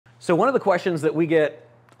So one of the questions that we get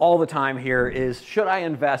all the time here is, should I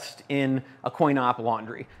invest in a coin-op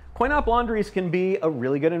laundry? Coin-op laundries can be a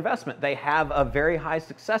really good investment. They have a very high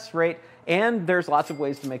success rate, and there's lots of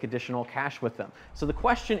ways to make additional cash with them. So the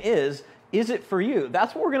question is it for you?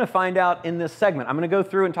 That's what we're going to find out in this segment. I'm going to go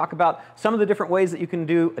through and talk about some of the different ways that you can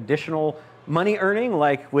do additional money earning,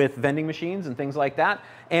 like with vending machines and things like that,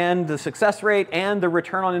 and the success rate and the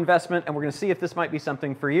return on investment, and we're going to see if this might be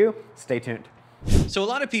something for you. Stay tuned. So a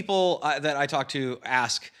lot of people that I talk to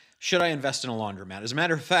ask, should I invest in a laundromat? As a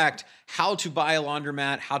matter of fact, how to buy a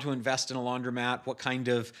laundromat, how to invest in a laundromat, what kind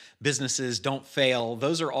of businesses don't fail,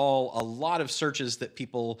 those are all a lot of searches that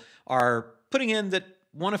people are putting in that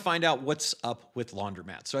want to find out what's up with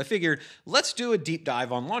laundromats. So I figured, let's do a deep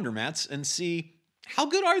dive on laundromats and see how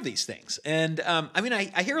good are these things? And I mean, I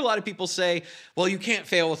hear a lot of people say, well, you can't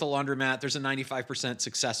fail with a laundromat. There's a 95%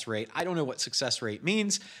 success rate. I don't know what success rate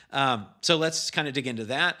means. So let's kind of dig into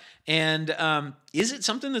that. And is it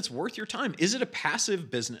something that's worth your time? Is it a passive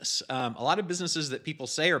business? A lot of businesses that people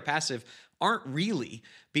say are passive aren't really,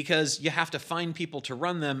 because you have to find people to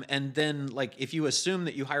run them. And then, like, if you assume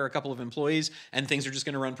that you hire a couple of employees and things are just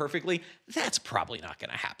going to run perfectly, that's probably not going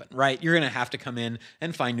to happen, right? You're going to have to come in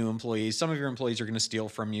and find new employees. Some of your employees are going to steal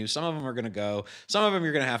from you. Some of them are going to go. Some of them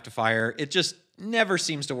you're going to have to fire. It just never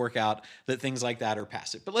seems to work out that things like that are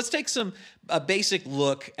passive. But let's take a basic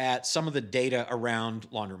look at some of the data around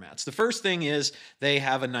laundromats. The first thing is they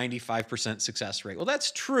have a 95% success rate. Well, that's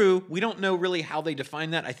true. We don't know really how they define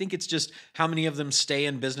that. I think it's just how many of them stay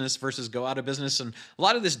in business versus go out of business. And a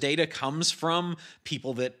lot of this data comes from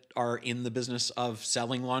people that are in the business of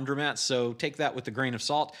selling laundromats. So take that with a grain of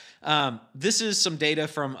salt. This is some data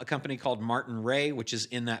from a company called Martin Ray, which is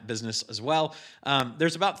in that business as well.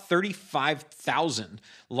 There's about 35,000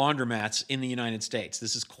 laundromats in the United States.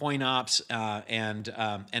 This is coin ops and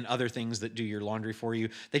other things that do your laundry for you.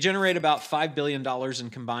 They generate about $5 billion in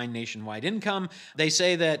combined nationwide income. They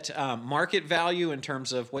say that market value in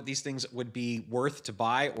terms of what these things would be worth to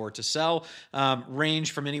buy or to sell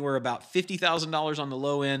range from anywhere about $50,000 on the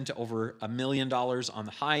low end to over $1 million on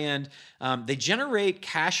the high end. They generate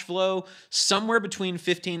cash flow somewhere between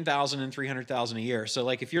 $15,000 and $300,000 a year. So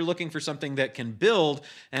like if you're looking for something that can build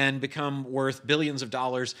and become worth billions of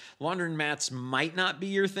dollars, laundromats might not be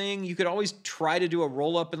your thing. You could always try to do a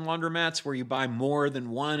roll-up in laundromats where you buy more than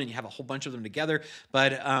one and you have a whole bunch of them together.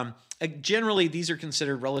 But generally, these are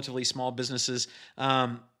considered relatively small businesses.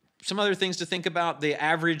 Some other things to think about, the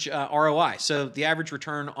average ROI. So the average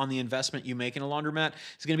return on the investment you make in a laundromat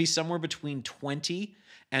is going to be somewhere between 20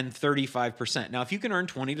 and 35%. Now, if you can earn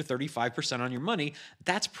 20 to 35% on your money,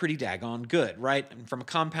 that's pretty daggone good, right? And from a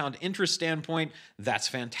compound interest standpoint, that's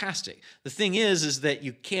fantastic. The thing is that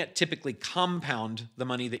you can't typically compound the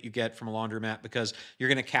money that you get from a laundromat because you're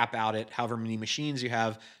going to cap out at however many machines you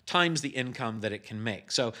have times the income that it can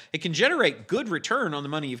make. So it can generate good return on the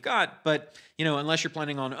money you've got, but unless you're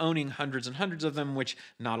planning on owning hundreds and hundreds of them, which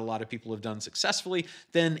not a lot of people have done successfully,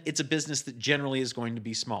 then it's a business that generally is going to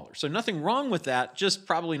be smaller. So nothing wrong with that, just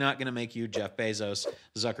probably not going to make you Jeff Bezos,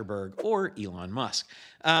 Zuckerberg, or Elon Musk.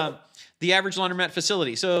 The average laundromat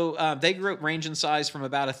facility. So they range in size from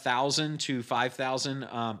about 1,000 to 5,000.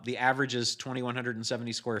 The average is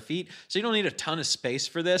 2,170 square feet. So you don't need a ton of space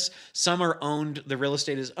for this. Some are owned. The real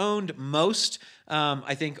estate is owned. Most,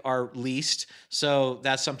 I think, are leased. So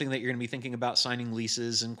that's something that you're going to be thinking about, signing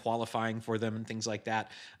leases and qualifying for them and things like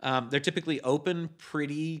that. They're typically open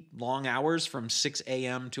pretty long hours from 6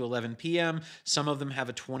 a.m. to 11 p.m. Some of them have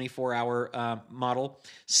a 24-hour model.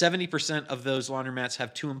 70% of those laundromats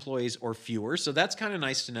have 2 employees or fewer. So that's kind of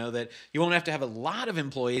nice to know that you won't have to have a lot of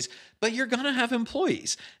employees, but you're going to have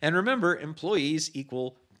employees. And remember, employees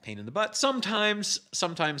equal pain in the butt. Sometimes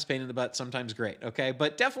pain in the butt, sometimes great, okay?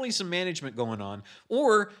 But definitely some management going on.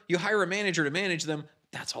 Or you hire a manager to manage them.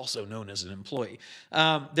 That's also known as an employee.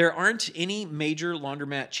 There aren't any major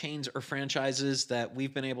laundromat chains or franchises that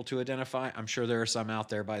we've been able to identify. I'm sure there are some out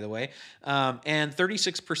there, by the way. And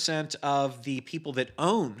 36% of the people that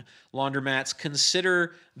own laundromats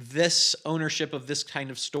consider this ownership of this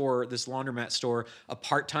kind of store, this laundromat store, a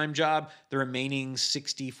part-time job. The remaining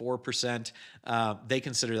 64%, they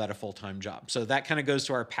consider that a full-time job. So that kind of goes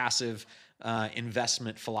to our passive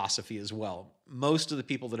investment philosophy as well. Most of the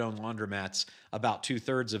people that own laundromats, about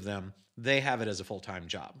 2/3 of them, they have it as a full-time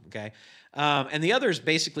job, okay? And the others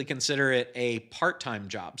basically consider it a part-time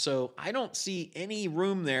job. So I don't see any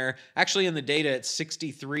room there. Actually, in the data, it's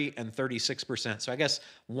 63 and 36%. So I guess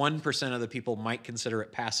 1% of the people might consider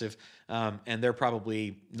it passive, and they're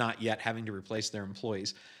probably not yet having to replace their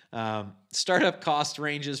employees. Startup cost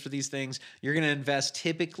ranges for these things, you're going to invest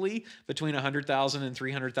typically between $100,000 and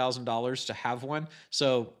 $300,000 to have one.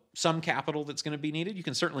 So some capital that's going to be needed. You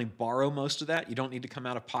can certainly borrow most of that. You don't need to come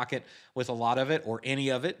out of pocket with a lot of it or any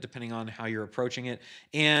of it, depending on how you're approaching it.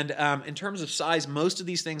 And in terms of size, most of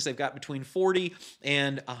these things, they've got between 40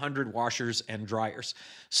 and 100 washers and dryers.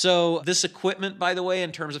 So this equipment, by the way,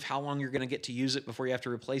 in terms of how long you're going to get to use it before you have to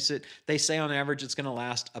replace it, they say on average it's going to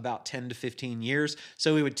last about 10 to 15 years.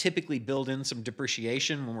 So we would typically build in some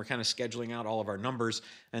depreciation when we're kind of scheduling out all of our numbers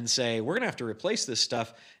and say, we're going to have to replace this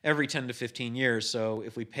stuff every 10 to 15 years. So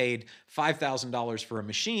if we paid $5,000 for a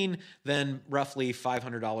machine, then roughly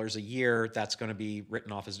 $500 a year, that's going to be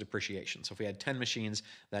written off as depreciation. So if we had 10 machines,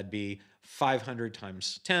 that'd be 500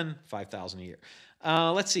 times 10, 5,000 a year.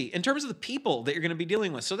 Let's see, in terms of the people that you're going to be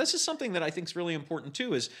dealing with. So this is something that I think is really important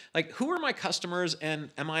too, is like, who are my customers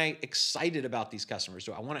and am I excited about these customers?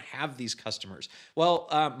 Do I want to have these customers?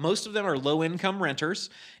 Well, most of them are low income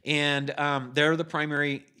renters, and they're the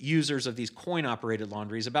primary users of these coin operated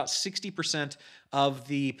laundries. About 60% of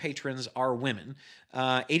the patrons are women.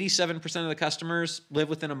 87% of the customers live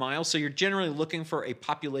within a mile. So you're generally looking for a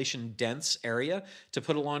population dense area to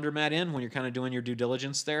put a laundromat in when you're kind of doing your due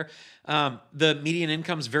diligence there. The median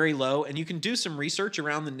income is very low, and you can do some research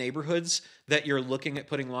around the neighborhoods that you're looking at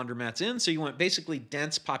putting laundromats in. So you want basically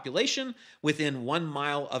dense population within 1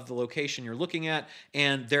 mile of the location you're looking at,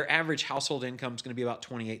 and their average household income is going to be about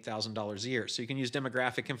 $28,000 a year. So you can use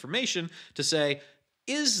demographic information to say,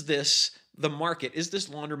 is this the market? Is this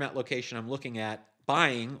laundromat location I'm looking at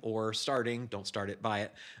buying or starting, don't start it, buy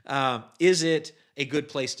it. Is it a good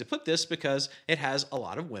place to put this because it has a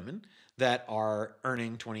lot of women that are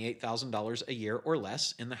earning $28,000 a year or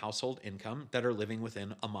less in the household income that are living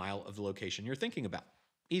within a mile of the location you're thinking about?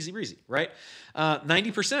 Easy breezy, right?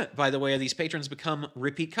 90%, by the way, of these patrons become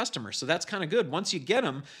repeat customers. So that's kind of good. Once you get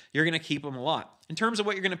them, you're going to keep them a lot. In terms of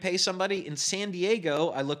what you're going to pay somebody in San Diego,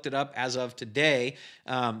 I looked it up as of today.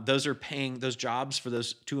 Those are paying those jobs for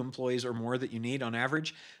those 2 employees or more that you need on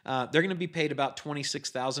average. They're going to be paid about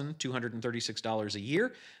 $26,236 a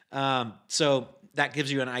year. So that gives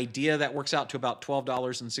you an idea. That works out to about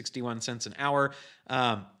 $12.61 an hour.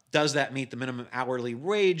 Does that meet the minimum hourly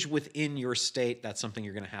wage within your state? That's something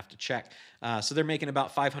you're going to have to check. So they're making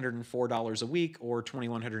about $504 a week or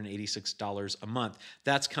 $2,186 a month.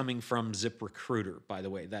 That's coming from ZipRecruiter, by the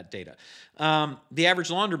way, that data. The average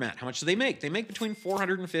laundromat, how much do they make? They make between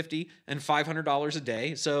 $450 and $500 a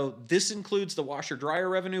day. So this includes the washer-dryer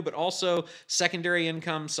revenue, but also secondary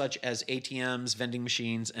income such as ATMs, vending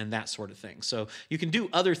machines, and that sort of thing. So you can do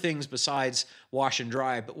other things besides wash and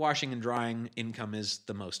dry, but washing and drying income is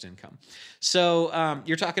the most income. So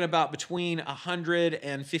you're talking about between $100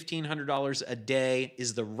 and $1,500 a day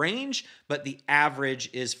is the range, but the average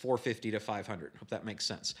is $450 to $500. Hope that makes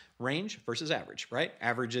sense. Range versus average, right?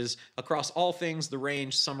 Averages across all things, the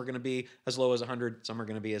range, some are going to be as low as 100, some are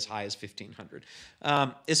going to be as high as 1,500.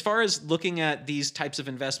 As far as looking at these types of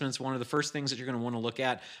investments, one of the first things that you're going to want to look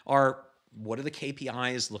at are, what do the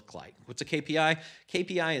KPIs look like? What's a KPI?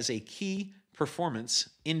 KPI is a key performance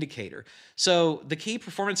indicator. So the key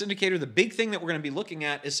performance indicator, the big thing that we're going to be looking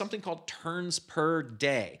at is something called turns per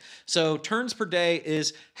day. So turns per day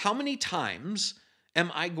is how many times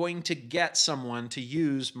am I going to get someone to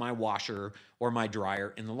use my washer or my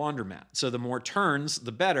dryer in the laundromat? So the more turns,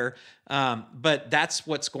 the better. But that's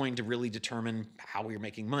what's going to really determine how we're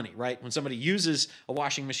making money, right? When somebody uses a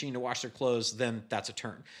washing machine to wash their clothes, then that's a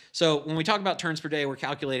turn. So when we talk about turns per day, we're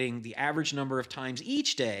calculating the average number of times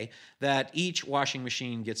each day that each washing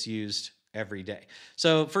machine gets used every day.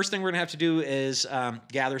 So first thing we're going to have to do is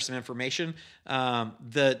gather some information.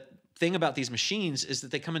 The thing about these machines is that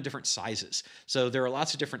they come in different sizes. So there are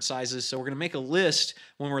lots of different sizes. So we're going to make a list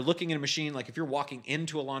when we're looking at a machine. Like if you're walking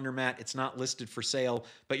into a laundromat, it's not listed for sale,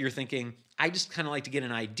 but you're thinking, I just kind of like to get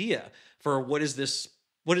an idea for what is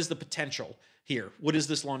the potential here? What is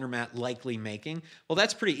this laundromat likely making? Well,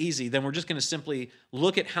 that's pretty easy. Then we're just going to simply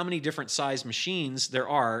look at how many different size machines there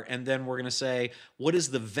are, and then we're going to say, what is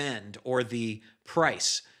the vend or the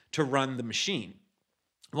price to run the machine?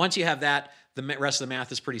 Once you have that, the rest of the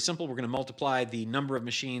math is pretty simple. We're going to multiply the number of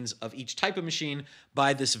machines of each type of machine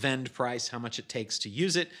by this vend price, how much it takes to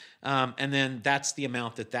use it. And then that's the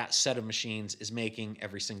amount that that set of machines is making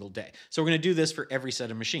every single day. So we're going to do this for every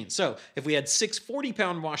set of machines. So if we had 6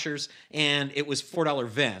 40-pound washers and it was $4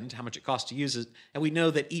 vend, how much it costs to use it, and we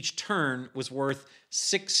know that each turn was worth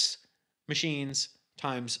 6 machines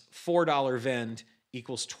times $4 vend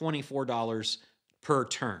equals $24 per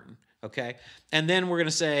turn. Okay, and then we're going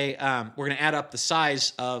to say we're going to add up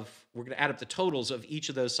the totals of each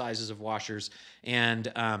of those sizes of washers,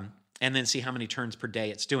 and and then see how many turns per day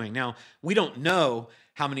it's doing. Now, we don't know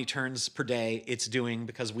how many turns per day it's doing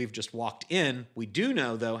because we've just walked in. We do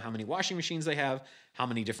know, though, how many washing machines they have, how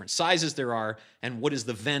many different sizes there are, and what is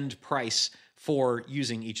the vend price for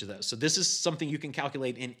using each of those. So this is something you can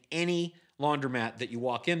calculate in any laundromat that you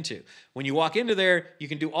walk into. When you walk into there, you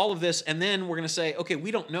can do all of this, and then we're going to say, okay,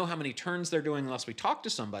 we don't know how many turns they're doing unless we talk to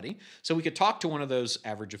somebody. So we could talk to one of those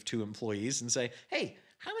average of 2 employees and say, hey,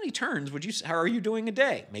 how many turns how are you doing a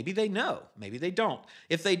day? Maybe they know, maybe they don't.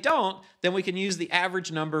 If they don't, then we can use the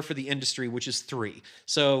average number for the industry, which is 3.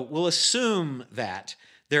 So we'll assume that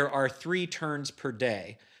there are 3 turns per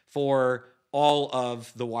day for all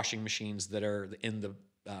of the washing machines that are in the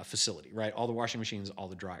facility, right? All the washing machines, all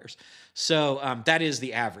the dryers. So that is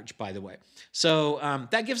the average, by the way. So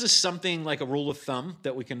that gives us something like a rule of thumb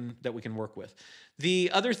that we can work with.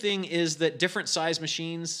 The other thing is that different size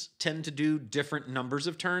machines tend to do different numbers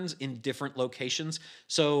of turns in different locations.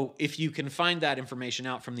 So if you can find that information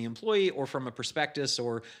out from the employee or from a prospectus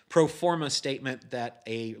or pro forma statement that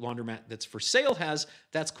a laundromat that's for sale has,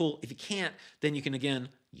 that's cool. If you can't, then you can, again,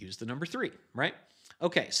 use the number 3, right?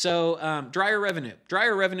 Okay, so dryer revenue.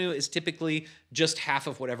 Dryer revenue is typically just half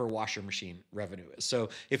of whatever washer machine revenue is. So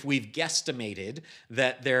if we've guesstimated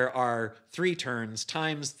that there are 3 turns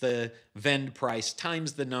times the vend price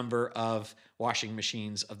times the number of washing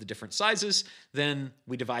machines of the different sizes, then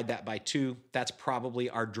we divide that by 2. That's probably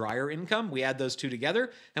our dryer income. We add those 2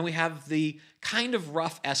 together, and we have the kind of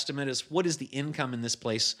rough estimate as what does the income in this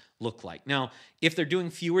place look like. Now, if they're doing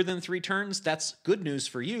fewer than 3 turns, that's good news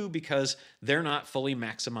for you because they're not fully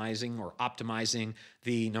maximizing or optimizing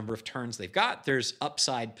the number of turns they've got. There's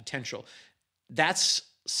upside potential. That's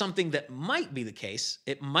something that might be the case.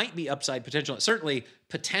 It might be upside potential. It's certainly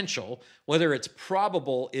potential. Whether it's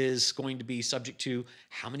probable is going to be subject to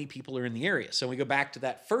how many people are in the area. So we go back to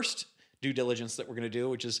that first due diligence that we're going to do,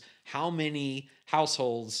 which is how many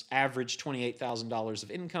households average $28,000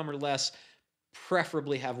 of income or less,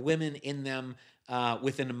 preferably have women in them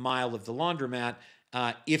within a mile of the laundromat.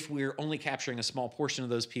 If we're only capturing a small portion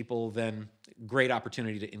of those people, then great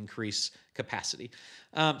opportunity to increase capacity.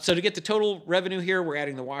 So to get the total revenue here, we're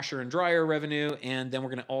adding the washer and dryer revenue, and then we're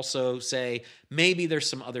going to also say maybe there's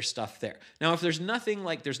some other stuff there. Now, if there's nothing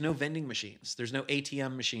like there's no vending machines, there's no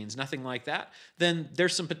ATM machines, nothing like that, then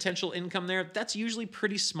there's some potential income there. That's usually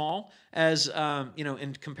pretty small as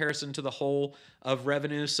in comparison to the whole of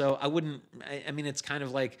revenue. So I wouldn't. I mean, it's kind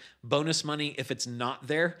of like bonus money if it's not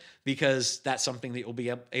there because that's something that you'll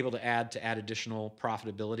be able to add additional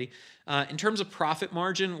profitability. In terms of profit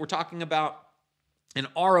margin, we're talking about an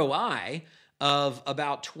ROI of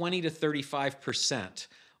about 20 to 35%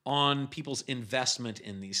 on people's investment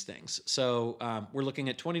in these things. So we're looking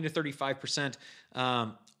at 20 to 35%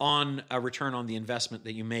 on a return on the investment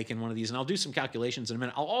that you make in one of these. And I'll do some calculations in a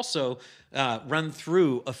minute. I'll also run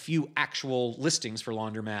through a few actual listings for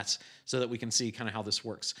laundromats so that we can see kind of how this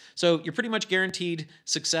works. So you're pretty much guaranteed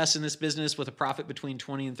success in this business with a profit between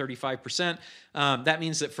 20 and 35%. That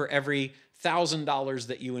means that for every $1,000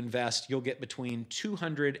 that you invest, you'll get between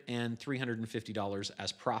 $200 and $350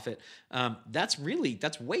 as profit. That's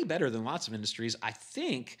way better than lots of industries. I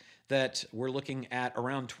think that we're looking at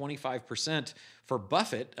around 25% for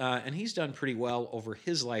Buffett, and he's done pretty well over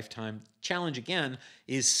his lifetime. Challenge again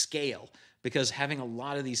is scale, because having a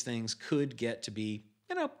lot of these things could get to be,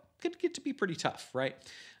 pretty tough, right?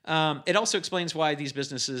 It also explains why these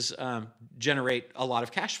businesses generate a lot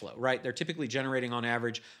of cash flow, right? They're typically generating on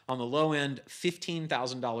average, on the low end,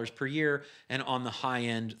 $15,000 per year, and on the high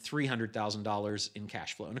end, $300,000 in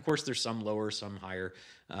cash flow. And of course, there's some lower, some higher.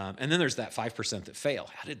 And then there's that 5% that fail.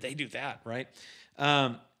 How did they do that, right?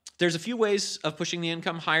 There's a few ways of pushing the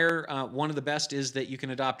income higher. One of the best is that you can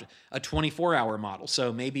adopt a 24-hour model.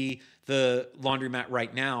 So maybe the laundromat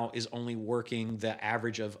right now is only working the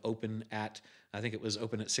average of open at, I think it was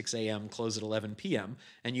open at 6 a.m., close at 11 p.m.,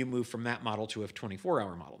 and you move from that model to a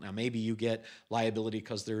 24-hour model. Now, maybe you get liability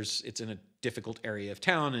because it's in a difficult area of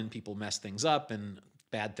town and people mess things up and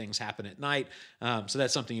bad things happen at night. So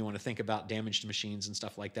that's something you want to think about, damage to machines and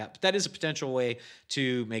stuff like that. But that is a potential way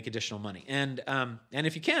to make additional money. And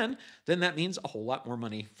if you can, then that means a whole lot more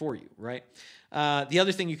money for you, right? The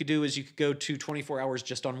other thing you could do is you could go to 24 hours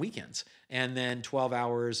just on weekends and then 12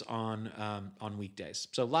 hours on weekdays.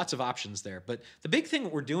 So lots of options there. But the big thing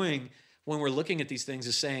that we're doing when we're looking at these things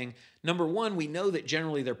is saying, number one, we know that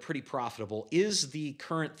generally they're pretty profitable. Is the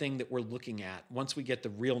current thing that we're looking at, once we get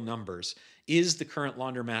the real numbers, is the current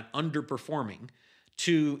laundromat underperforming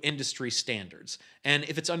to industry standards? And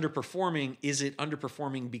if it's underperforming, is it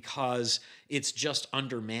underperforming because it's just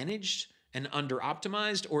undermanaged and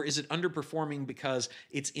under-optimized, or is it underperforming because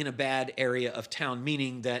it's in a bad area of town,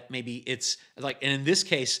 meaning that maybe it's like, and in this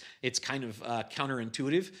case, it's kind of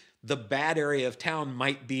counterintuitive. The bad area of town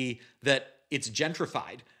might be that it's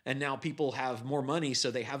gentrified and now people have more money, so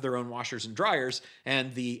they have their own washers and dryers,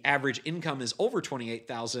 and the average income is over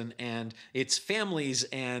 $28,000, and it's families,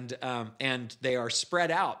 and they are spread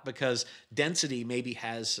out because density maybe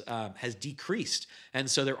has decreased, and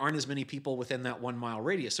so there aren't as many people within that 1 mile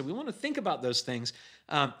radius. So we want to think about those things.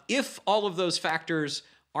 If all of those factors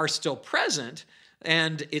are still present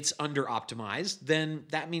and it's under optimized, then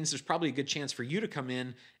that means there's probably a good chance for you to come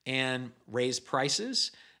in and raise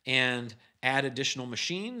prices and add additional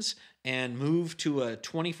machines and move to a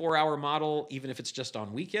 24-hour model, even if it's just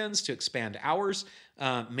on weekends, to expand hours.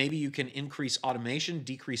 Maybe you can increase automation,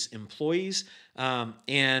 decrease employees,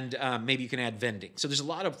 and maybe you can add vending. So there's a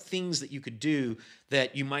lot of things that you could do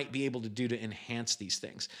that you might be able to do to enhance these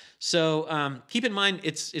things. So keep in mind,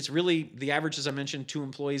 it's really, the average, as I mentioned, 2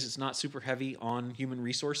 employees. It's not super heavy on human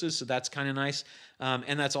resources, so that's kind of nice.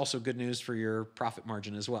 And that's also good news for your profit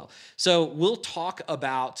margin as well. So we'll talk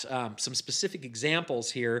about some specific examples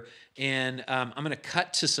here, and I'm going to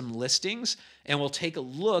cut to some listings, and we'll take a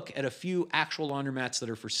look at a few actual laundromats that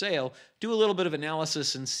are for sale, do a little bit of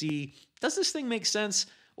analysis and see, does this thing make sense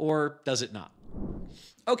or does it not?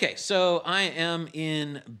 Okay, so I am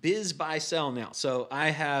in Biz Buy Sell now. So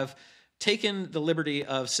I have taken the liberty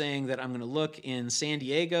of saying that I'm going to look in San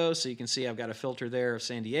Diego. So you can see I've got a filter there of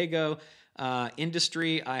San Diego.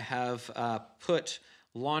 Industry, I have put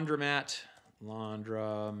laundromat,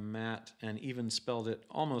 and even spelled it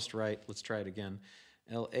almost right. Let's try it again.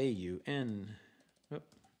 L-A-U-N.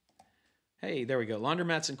 Hey, there we go.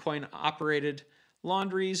 Laundromats and coin-operated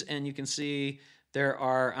laundries, and you can see there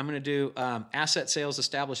are, I'm going to do asset sales,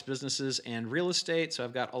 established businesses, and real estate. So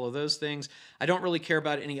I've got all of those things. I don't really care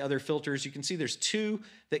about any other filters. You can see there's 2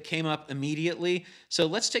 that came up immediately. So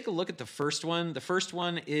let's take a look at the first one. The first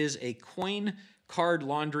one is a coin card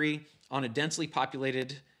laundry on a densely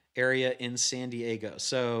populated area in San Diego.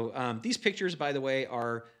 So these pictures, by the way,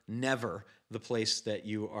 are never the place that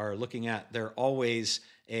you are looking at. They're always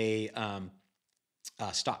a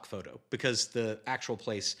stock photo because the actual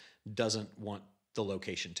place doesn't want the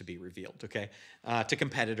location to be revealed, okay, to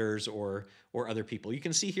competitors or other people. You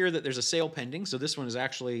can see here that there's a sale pending, so this one is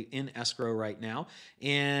actually in escrow right now,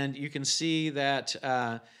 and you can see that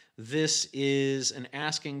this is an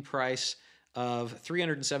asking price of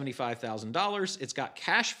 $375,000. It's got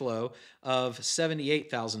cash flow of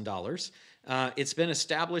 $78,000. It's been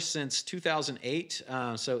established since 2008,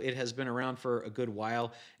 so it has been around for a good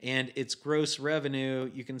while, and its gross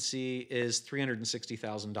revenue, you can see, is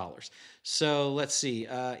 $360,000. So let's see,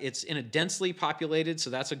 it's in a densely populated, so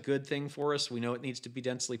that's a good thing for us. We know it needs to be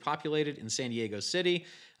densely populated in San Diego City.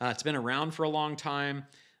 It's been around for a long time.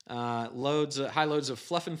 High loads of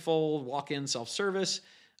fluff and fold, walk-in self-service.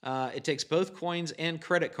 It takes both coins and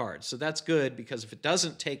credit cards. So that's good, because if it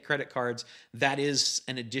doesn't take credit cards, that is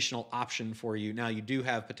an additional option for you. Now, you do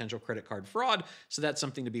have potential credit card fraud, so that's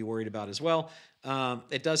something to be worried about as well.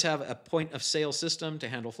 It does have a point of sale system to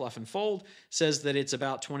handle fluff and fold. Says that it's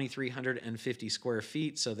about 2,350 square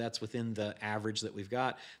feet, so that's within the average that we've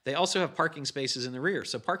got. They also have parking spaces in the rear.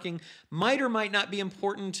 So parking might or might not be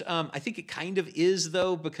important. I think it kind of is,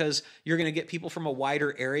 though, because you're going to get people from a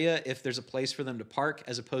wider area if there's a place for them to park,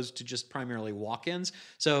 as opposed to just primarily walk-ins.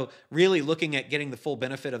 So really looking at getting the full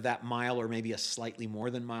benefit of that mile or maybe a slightly more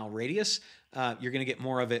than mile radius, you're going to get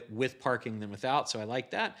more of it with parking than without, so I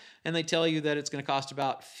like that. And they tell you that it's going to cost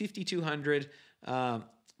about $5,200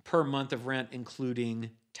 per month of rent, including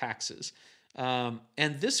taxes. And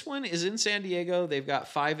this one is in San Diego. They've got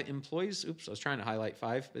 5 employees. Oops, I was trying to highlight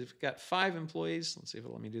 5. They've got 5 employees. Let's see if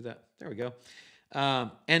it'll let me do that. There we go.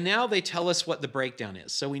 And now they tell us what the breakdown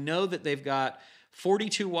is. So we know that they've got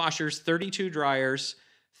 42 washers, 32 dryers,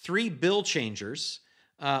 3 bill changers,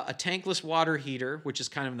 a tankless water heater, which is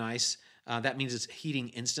kind of nice. That means it's heating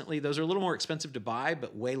instantly. Those are a little more expensive to buy,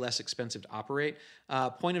 but way less expensive to operate.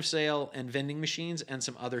 Point of sale and vending machines and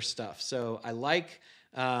some other stuff. So I like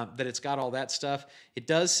that it's got all that stuff. It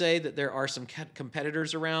does say that there are some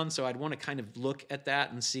competitors around, so I'd want to kind of look at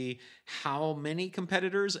that and see how many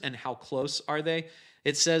competitors and how close are they.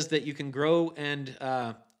 It says that you can grow and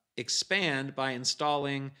expand by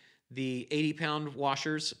installing the 80-pound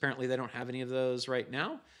washers. Apparently they don't have any of those right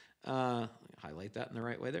now. Highlight that in the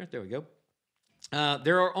right way there. There we go.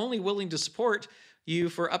 They're only willing to support you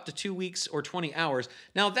for up to 2 weeks or 20 hours.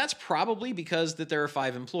 Now, that's probably because that there are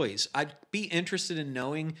 5 employees. I'd be interested in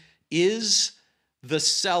knowing, is the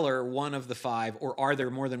seller one of the 5, or are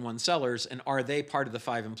there more than one sellers, and are they part of the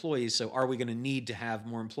 5 employees? So are we going to need to have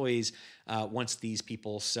more employees once these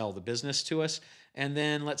people sell the business to us? And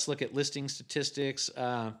then let's look at listing statistics.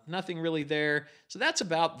 Nothing really there. So that's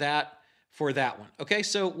about that for that one. Okay,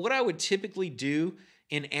 so what I would typically do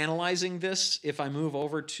in analyzing this, if I move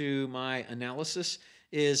over to my analysis,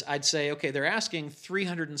 is I'd say, okay, they're asking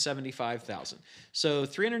 $375,000. So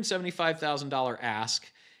 $375,000 ask.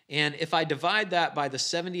 And if I divide that by the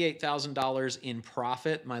 $78,000 in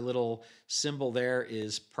profit, my little symbol there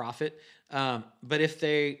is profit. But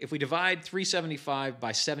if we divide 375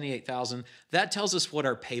 by 78,000, that tells us what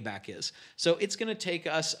our payback is. So it's going to take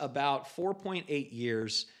us about 4.8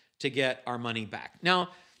 years to get our money back. Now,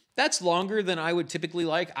 that's longer than I would typically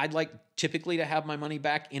like. I'd like typically to have my money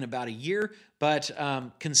back in about a year, but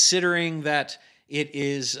considering that it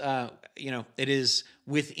is, it is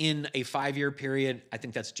within a 5-year period, I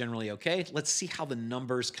think that's generally okay. Let's see how the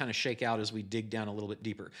numbers kind of shake out as we dig down a little bit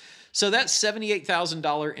deeper. So that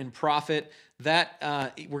 $78,000 in profit,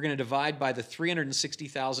 that we're going to divide by the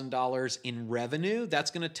 $360,000 in revenue.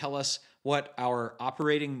 That's going to tell us what our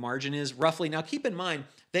operating margin is roughly. Now, keep in mind,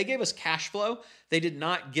 they gave us cash flow. They did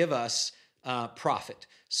not give us profit.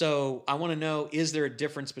 So I want to know, is there a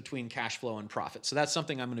difference between cash flow and profit? So that's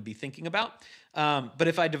something I'm going to be thinking about. But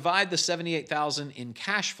if I divide the $78,000 in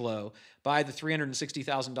cash flow by the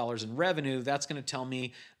 $360,000 in revenue, that's going to tell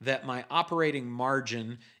me that my operating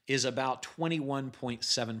margin is about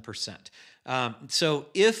 21.7%. So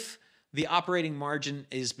if the operating margin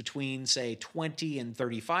is between, say, 20 and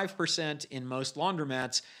 35% in most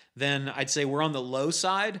laundromats, then I'd say we're on the low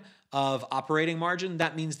side of operating margin.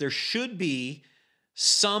 That means there should be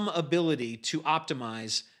some ability to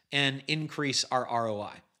optimize and increase our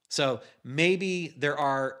ROI. So maybe there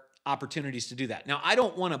are opportunities to do that. Now, I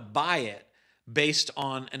don't want to buy it based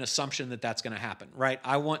on an assumption that that's going to happen, right?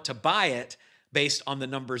 I want to buy it based on the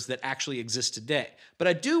numbers that actually exist today. But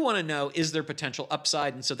I do want to know, is there potential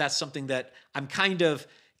upside? And so that's something that I'm kind of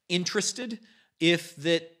interested if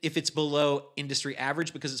it's below industry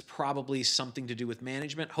average, because it's probably something to do with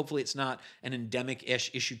management. Hopefully it's not an endemic-ish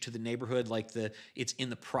issue to the neighborhood, like it's in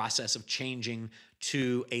the process of changing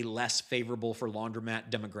to a less favorable for laundromat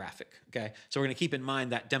demographic, okay? So we're gonna keep in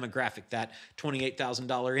mind that demographic, that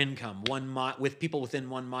 $28,000 income, with people within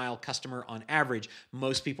 1 mile customer on average,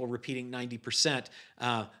 most people repeating 90%,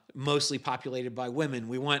 mostly populated by women.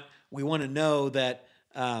 We want to know that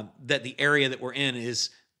the area that we're in is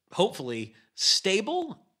hopefully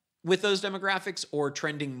stable with those demographics or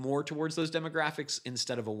trending more towards those demographics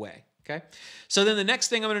instead of away, okay? So then the next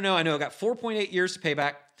thing I'm going to know, I know I've got 4.8 years to pay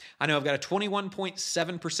back. I know I've got a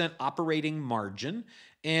 21.7% operating margin.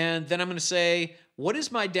 And then I'm going to say, what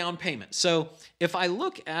is my down payment? So if I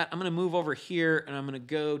look at, I'm going to move over here and I'm going to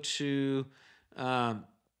go to,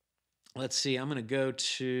 let's see, I'm going to go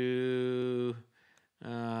to,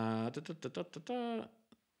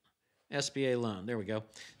 SBA loan. There we go.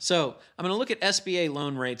 So I'm going to look at SBA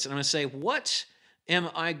loan rates and I'm going to say, what am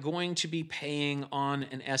I going to be paying on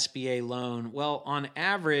an SBA loan? Well, on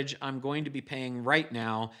average, I'm going to be paying right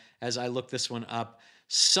now, as I look this one up,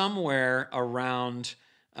 somewhere around,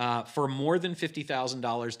 for more than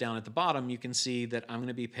 $50,000 down at the bottom, you can see that I'm going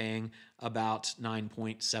to be paying about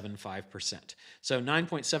 9.75%. So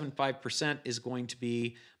 9.75% is going to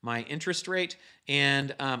be my interest rate,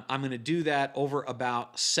 and I'm going to do that over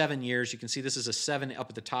about 7 years. You can see this is a 7 up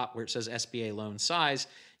at the top where it says SBA loan size.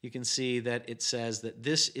 You can see that it says that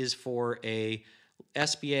this is for a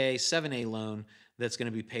SBA 7A loan that's going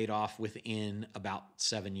to be paid off within about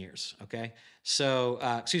 7 years, okay? So,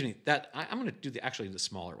 excuse me, I'm going to do actually the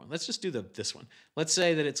smaller one. Let's just do this one. Let's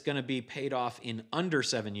say that it's going to be paid off in under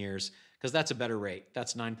 7 years, because that's a better rate.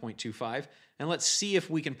 That's 9.25. And let's see if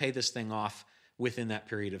we can pay this thing off within that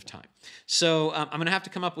period of time. So I'm going to have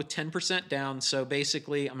to come up with 10% down. So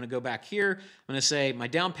basically, I'm going to go back here. I'm going to say my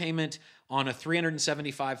down payment on a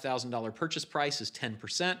 $375,000 purchase price is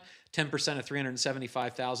 10%. 10% of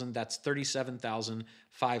 $375,000, that's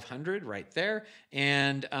 $37,500 right there.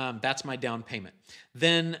 And that's my down payment.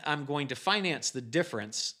 Then I'm going to finance the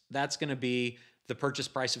difference. That's going to be the purchase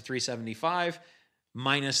price of $375,000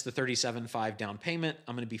 minus the $37,500 down payment.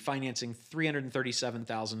 I'm going to be financing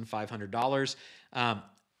 $337,500.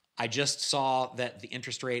 I just saw that the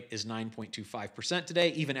interest rate is 9.25%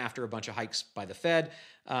 today, even after a bunch of hikes by the Fed.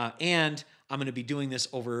 And I'm going to be doing this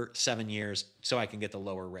over 7 years so I can get the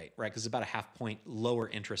lower rate, right? Because it's about a half point lower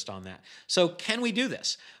interest on that. So can we do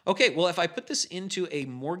this? Okay, well, if I put this into a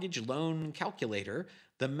mortgage loan calculator,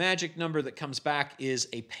 the magic number that comes back is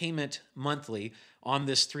a payment monthly on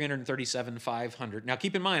this $337,500. Now,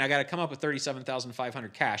 keep in mind, I got to come up with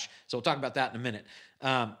 $37,500 cash, so we'll talk about that in a minute.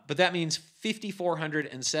 But that means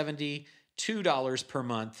 $5,472 per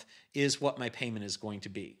month is what my payment is going to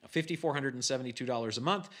be. $5,472 a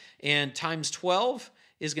month, and times 12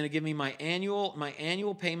 is going to give me my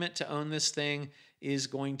annual payment to own this thing is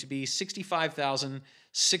going to be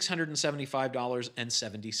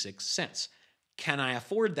 $65,675.76. Can I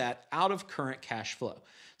afford that out of current cash flow?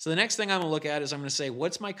 So the next thing I'm going to look at is I'm going to say,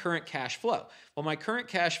 what's my current cash flow? Well, my current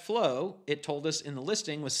cash flow, it told us in the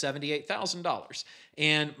listing, was $78,000.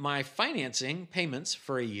 And my financing payments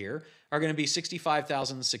for a year are going to be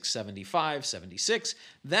 $65,675.76.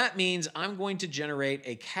 That means I'm going to generate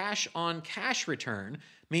a cash-on-cash return,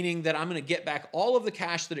 meaning that I'm going to get back all of the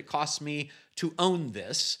cash that it costs me to own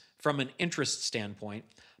this from an interest standpoint,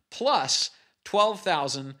 plus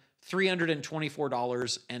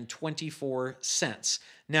 $12,324.24.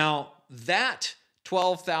 Now, that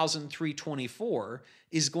 $12,324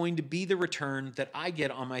 is going to be the return that I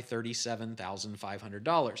get on my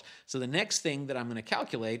 $37,500. So the next thing that I'm going to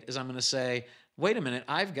calculate is I'm going to say, wait a minute,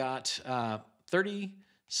 I've got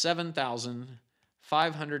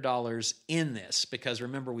 $37,500 in this, because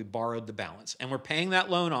remember, we borrowed the balance, and we're paying that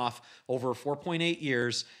loan off over 4.8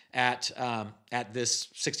 years at this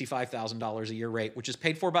 $65,000 a year rate, which is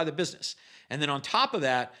paid for by the business. And then on top of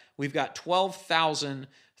that, we've got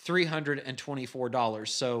 $12,324.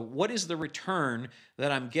 So what is the return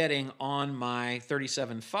that I'm getting on my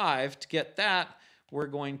 $37,500? To get that, we're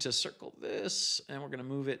going to circle this, and we're going to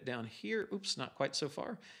move it down here. Oops, not quite so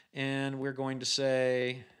far. And we're going to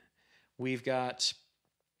say we've got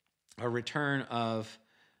a return of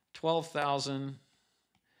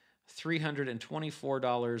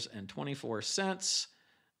 $12,324.24.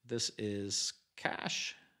 This is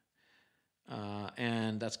cash,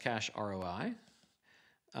 and that's cash ROI,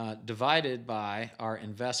 divided by our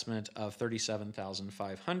investment of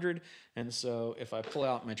 $37,500. And so if I pull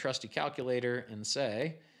out my trusty calculator and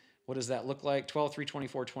say, what does that look like?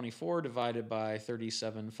 12,324.24 divided by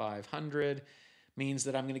 37,500 means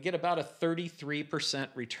that I'm going to get about a 33%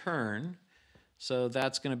 return. So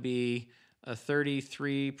that's going to be a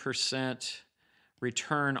 33%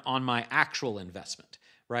 return on my actual investment,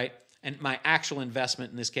 right? And my actual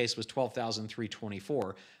investment in this case was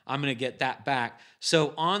 $12,324. I'm going to get that back.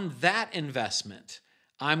 So on that investment,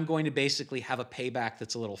 I'm going to basically have a payback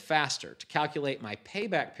that's a little faster. To calculate my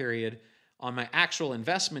payback period on my actual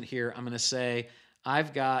investment here, I'm going to say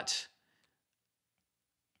I've got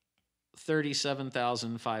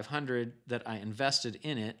 $37,500 that I invested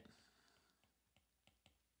in it,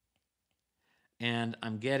 and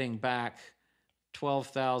I'm getting back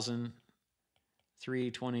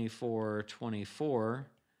 $12,324.24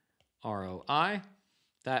 ROI.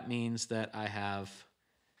 That means that I have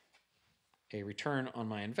a return on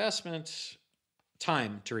my investment,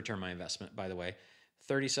 time to return my investment, by the way,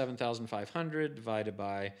 37,500 divided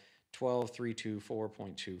by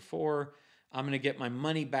 12,324.24. I'm going to get my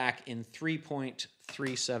money back in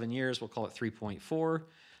 3.37 years. We'll call it 3.4.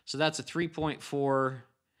 So that's a 3.4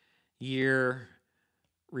 year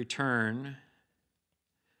return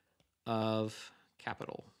of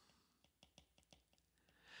capital.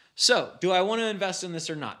 So, do I want to invest in this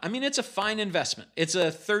or not? I mean, it's a fine investment. It's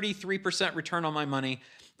a 33% return on my money.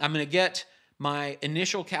 I'm going to get my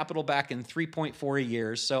initial capital back in 3.4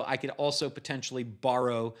 years, so I could also potentially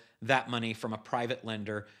borrow that money from a private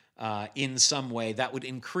lender in some way. That would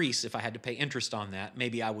increase if I had to pay interest on that.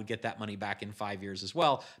 Maybe I would get that money back in 5 years as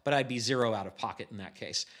well, but I'd be zero out of pocket in that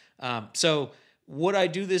case. So would I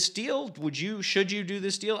do this deal? Should you do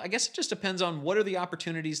this deal? I guess it just depends on what are the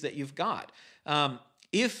opportunities that you've got.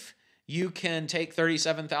 If you can take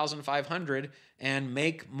 $37,500 and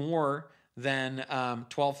make more than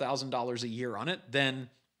 $12,000 a year on it,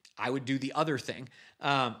 then I would do the other thing.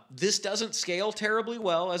 This doesn't scale terribly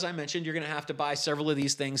well. As I mentioned, you're going to have to buy several of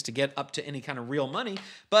these things to get up to any kind of real money.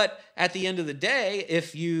 But at the end of the day,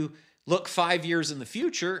 if you look 5 years in the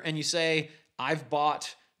future and you say, I've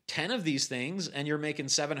bought 10 of these things and you're making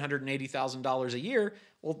 $780,000 a year,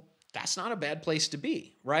 well, that's not a bad place to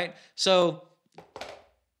be, right? So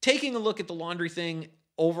taking a look at the laundry thing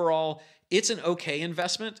overall, it's an okay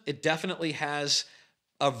investment. It definitely has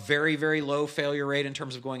a very, very low failure rate in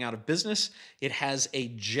terms of going out of business. It has a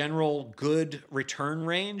general good return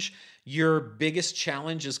range. Your biggest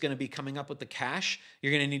challenge is going to be coming up with the cash.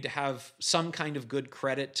 You're going to need to have some kind of good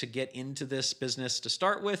credit to get into this business to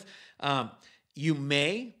start with. You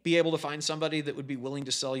may be able to find somebody that would be willing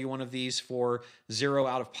to sell you one of these for zero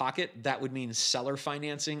out of pocket. That would mean seller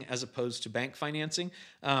financing as opposed to bank financing.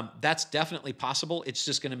 That's definitely possible. It's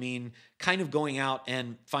just going to mean kind of going out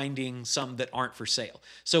and finding some that aren't for sale.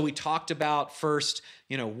 So we talked about first,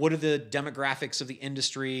 what are the demographics of the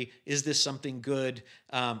industry? Is this something good?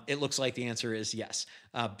 It looks like the answer is yes.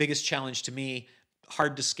 Biggest challenge to me,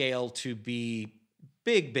 hard to scale to be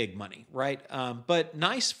big money, right? But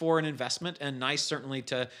nice for an investment and nice certainly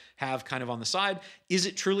to have kind of on the side. Is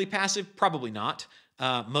it truly passive? Probably not.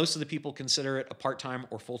 Most of the people consider it a part-time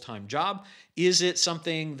or full-time job. Is it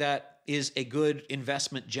something that is a good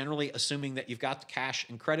investment generally, assuming that you've got the cash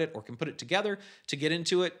and credit or can put it together to get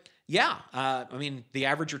into it? Yeah. The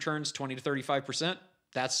average return's 20 to 35%.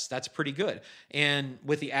 That's pretty good. And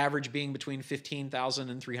with the average being between $15,000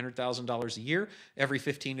 and $300,000 a year, every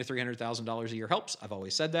 $15,000 to $300,000 a year helps. I've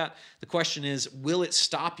always said that. The question is, will it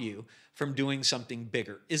stop you from doing something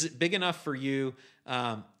bigger? Is it big enough for you?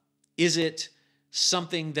 Is it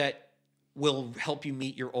something that will help you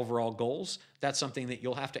meet your overall goals? That's something that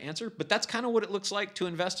you'll have to answer. But that's kind of what it looks like to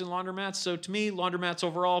invest in laundromats. So to me, laundromats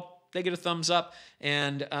overall, they get a thumbs up,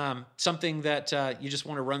 and something that you just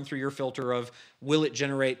want to run through your filter of, will it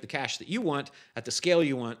generate the cash that you want at the scale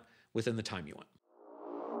you want within the time you want?